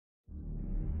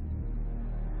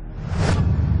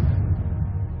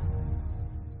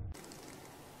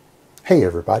Hey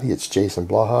everybody, it's Jason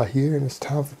Blaha here, and it's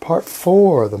time for part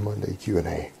 4 of the Monday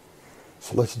Q&A.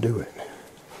 So let's do it.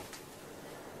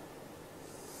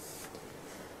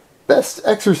 Best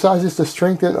exercises to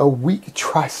strengthen a weak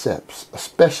triceps,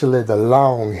 especially the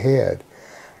long head.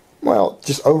 Well,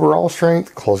 just overall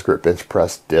strength, close grip bench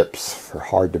press, dips are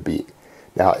hard to beat.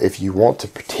 Now, if you want to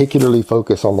particularly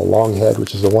focus on the long head,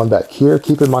 which is the one back here,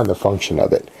 keep in mind the function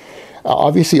of it.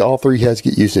 Obviously, all three heads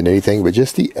get used in anything, but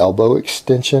just the elbow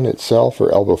extension itself,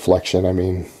 or elbow flexion,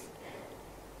 I'm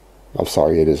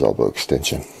sorry, it is elbow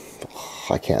extension.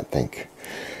 I can't think.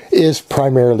 Is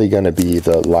primarily going to be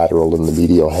the lateral and the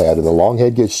medial head, and the long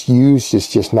head gets used.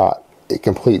 It's just not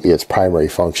completely its primary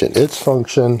function. Its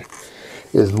function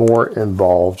is more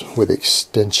involved with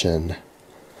extension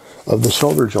of the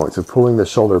shoulder joints, of pulling the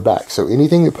shoulder back. So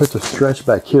anything that puts a stretch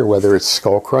back here, whether it's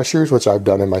skull crushers, which I've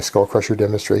done in my skull crusher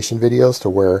demonstration videos,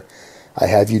 to where I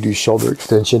have you do shoulder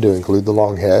extension to include the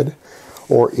long head,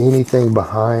 or anything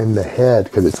behind the head,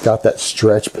 because it's got that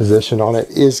stretch position on it,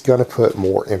 is going to put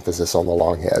more emphasis on the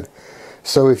long head.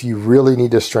 So if you really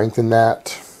need to strengthen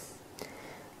that,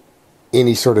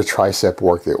 any sort of tricep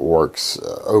work that works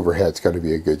overhead is going to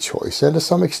be a good choice. And to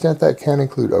some extent that can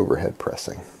include overhead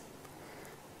pressing.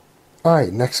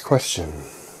 Alright, next question.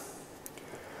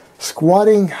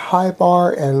 Squatting high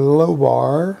bar and low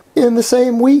bar in the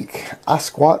same week. I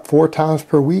squat 4 times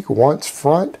per week, once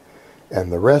front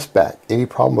and the rest back. Any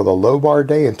problem with a low bar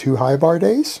day and 2 high bar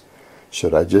days?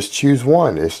 Should I just choose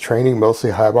one? Is training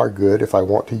mostly high bar good if I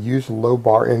want to use low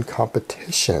bar in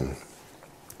competition?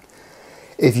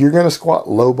 If you're going to squat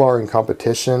low bar in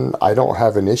competition, I don't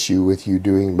have an issue with you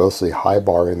doing mostly high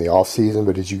bar in the off season,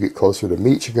 but as you get closer to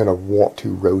meet, you're going to want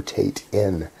to rotate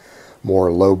in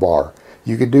more low bar.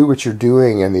 You could do what you're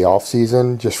doing in the off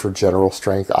season just for general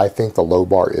strength. I think the low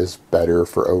bar is better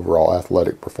for overall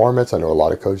athletic performance. I know a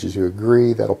lot of coaches who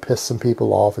agree. That'll piss some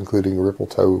people off, including Ripple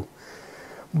Toe.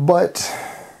 But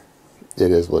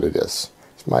it is what it is.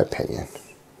 It's my opinion.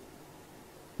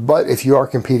 But if you are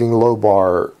competing low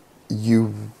bar,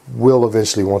 you will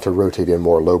eventually want to rotate in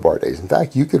more low bar days. In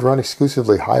fact, you could run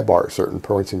exclusively high bar at certain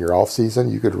points in your off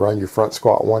season. You could run your front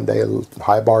squat one day,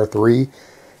 high bar 3,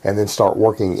 and then start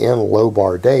working in low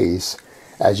bar days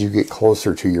as you get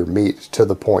closer to your meet, to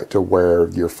the point to where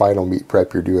your final meet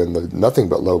prep, you're doing nothing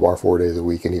but low bar 4 days a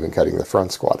week and even cutting the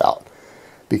front squat out.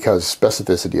 Because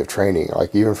specificity of training,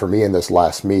 like even for me in this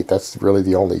last meet, that's really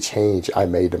the only change I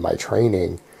made to my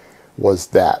training, was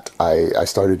that I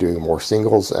started doing more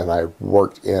singles and I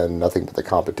worked in nothing but the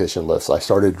competition lifts. I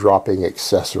started dropping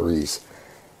accessories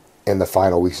in the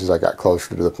final weeks as I got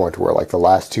closer to the point where, like, the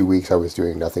last 2 weeks I was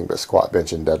doing nothing but squat,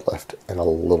 bench, and deadlift and a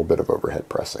little bit of overhead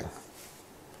pressing.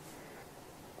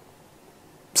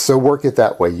 So work it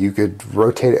that way. You could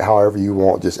rotate it however you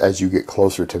want, just as you get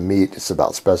closer to meet. It's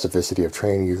about specificity of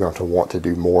training. You're going to want to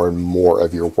do more and more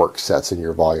of your work sets and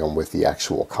your volume with the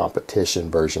actual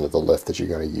competition version of the lift that you're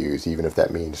going to use, even if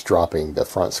that means dropping the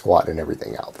front squat and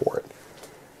everything out for it.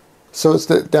 So it's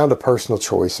down to personal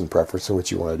choice and preference and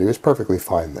what you want to do. It's perfectly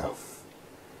fine though.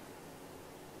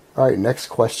 Alright, next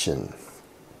question.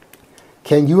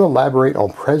 Can you elaborate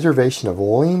on preservation of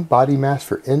lean body mass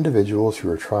for individuals who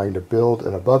are trying to build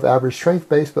an above average strength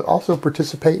base but also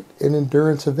participate in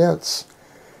endurance events?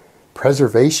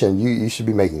 Preservation, you should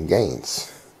be making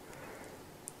gains.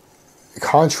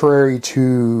 Contrary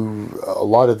to a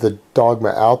lot of the dogma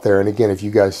out there, and again, if you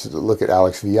guys look at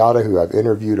Alex Viada, who I've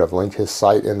interviewed, I've linked his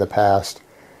site in the past,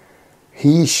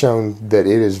 he's shown that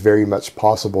it is very much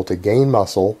possible to gain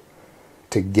muscle,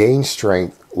 to gain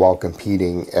strength while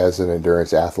competing as an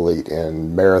endurance athlete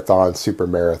in marathons, super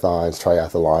marathons,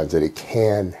 triathlons, that it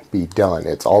can be done.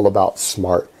 It's all about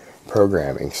smart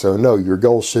programming. So no, your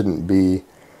goal shouldn't be,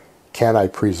 can I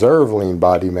preserve lean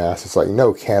body mass? It's like,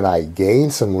 no, can I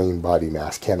gain some lean body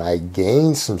mass? Can I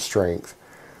gain some strength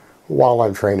while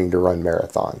I'm training to run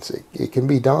marathons? It can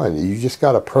be done. You just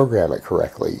got to program it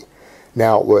correctly.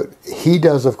 Now, what he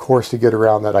does, of course, to get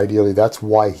around that ideally, that's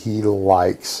why he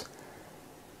likes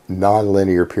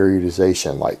non-linear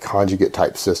periodization, like conjugate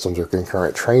type systems or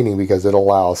concurrent training, because it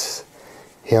allows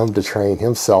him to train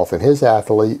himself and his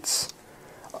athletes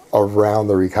around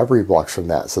the recovery blocks from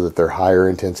that, so that their higher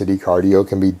intensity cardio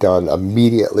can be done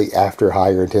immediately after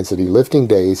higher intensity lifting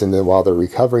days, and then while they're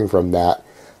recovering from that,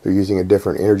 they're using a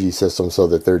different energy system, so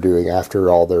that they're doing, after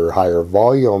all their higher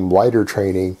volume, lighter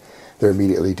training, they're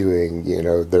immediately doing,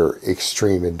 their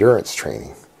extreme endurance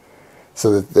training,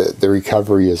 so that the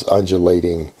recovery is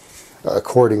undulating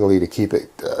accordingly to keep it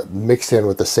mixed in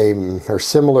with the same or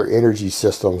similar energy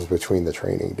systems between the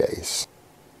training days.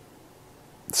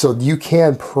 So you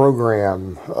can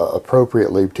program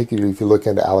appropriately, particularly if you look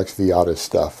into Alex Viada's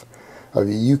stuff.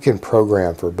 You can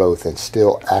program for both and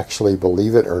still actually,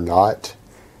 believe it or not,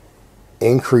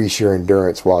 increase your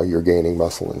endurance while you're gaining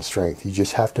muscle and strength. You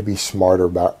just have to be smarter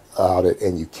about it,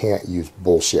 and you can't use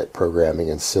bullshit programming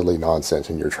and silly nonsense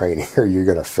in your training or you're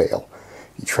going to fail.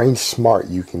 If you train smart,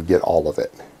 you can get all of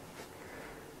it.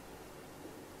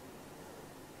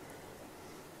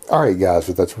 Alright guys,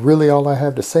 but that's really all I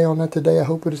have to say on that today. I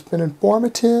hope it has been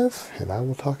informative, and I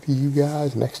will talk to you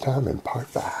guys next time in part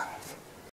 5.